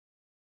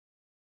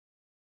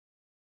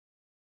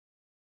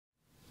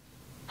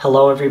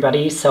Hello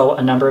everybody, so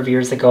a number of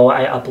years ago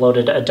I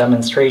uploaded a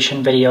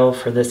demonstration video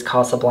for this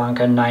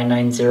Casablanca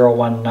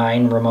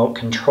 99019 remote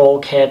control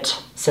kit.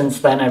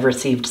 Since then I've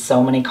received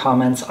so many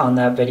comments on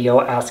that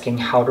video asking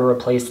how to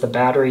replace the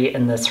battery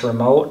in this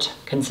remote.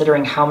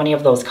 Considering how many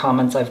of those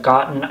comments I've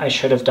gotten, I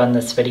should have done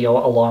this video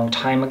a long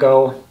time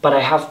ago, but I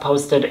have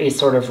posted a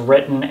sort of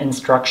written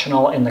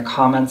instructional in the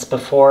comments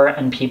before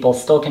and people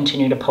still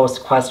continue to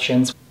post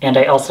questions. And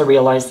I also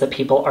realized that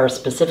people are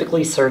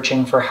specifically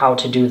searching for how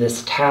to do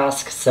this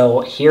task,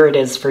 so here it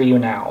is for you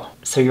now.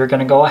 So you're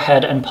going to go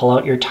ahead and pull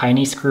out your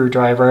tiny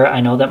screwdriver.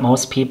 I know that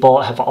most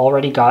people have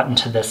already gotten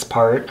to this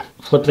part.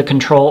 Flip the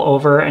control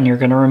over and you're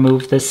going to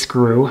remove this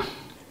screw.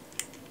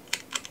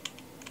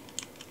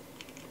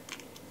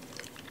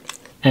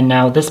 And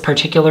now this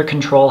particular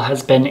control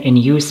has been in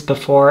use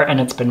before and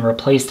it's been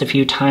replaced a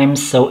few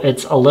times, so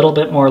it's a little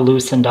bit more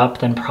loosened up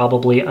than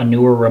probably a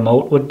newer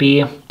remote would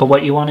be. But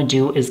what you want to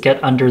do is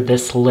get under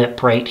this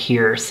lip right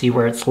here. See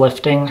where it's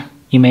lifting?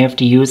 You may have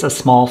to use a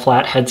small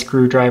flathead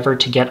screwdriver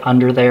to get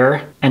under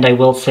there. And I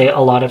will say a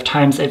lot of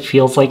times it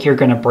feels like you're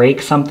going to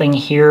break something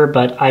here,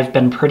 but I've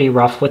been pretty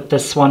rough with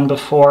this one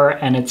before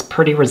and it's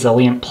pretty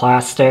resilient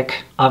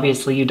plastic.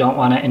 Obviously you don't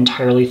want to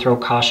entirely throw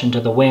caution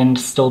to the wind,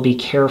 still be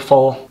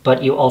careful,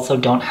 but you also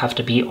don't have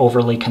to be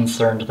overly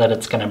concerned that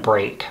it's going to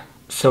break.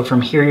 So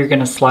from here you're going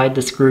to slide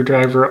the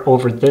screwdriver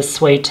over this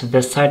way to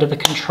this side of the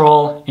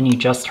control and you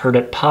just heard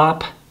it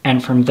pop.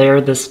 And from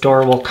there, this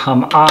door will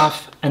come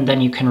off and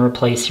then you can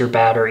replace your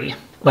battery.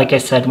 Like I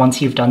said,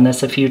 once you've done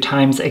this a few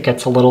times, it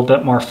gets a little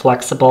bit more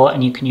flexible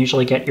and you can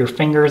usually get your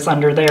fingers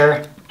under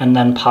there and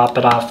then pop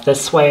it off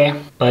this way.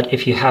 But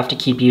if you have to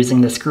keep using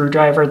the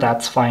screwdriver,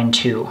 that's fine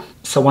too.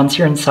 So once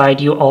you're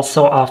inside, you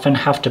also often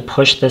have to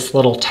push this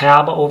little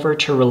tab over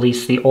to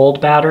release the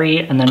old battery,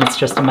 and then it's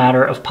just a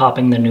matter of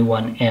popping the new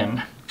one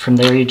in. From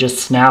there, you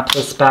just snap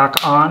this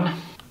back on,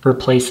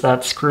 replace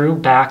that screw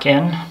back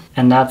in,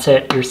 and that's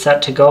it, you're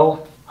set to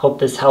go. Hope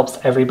this helps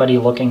everybody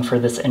looking for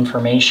this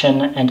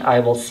information, and I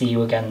will see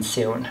you again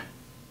soon.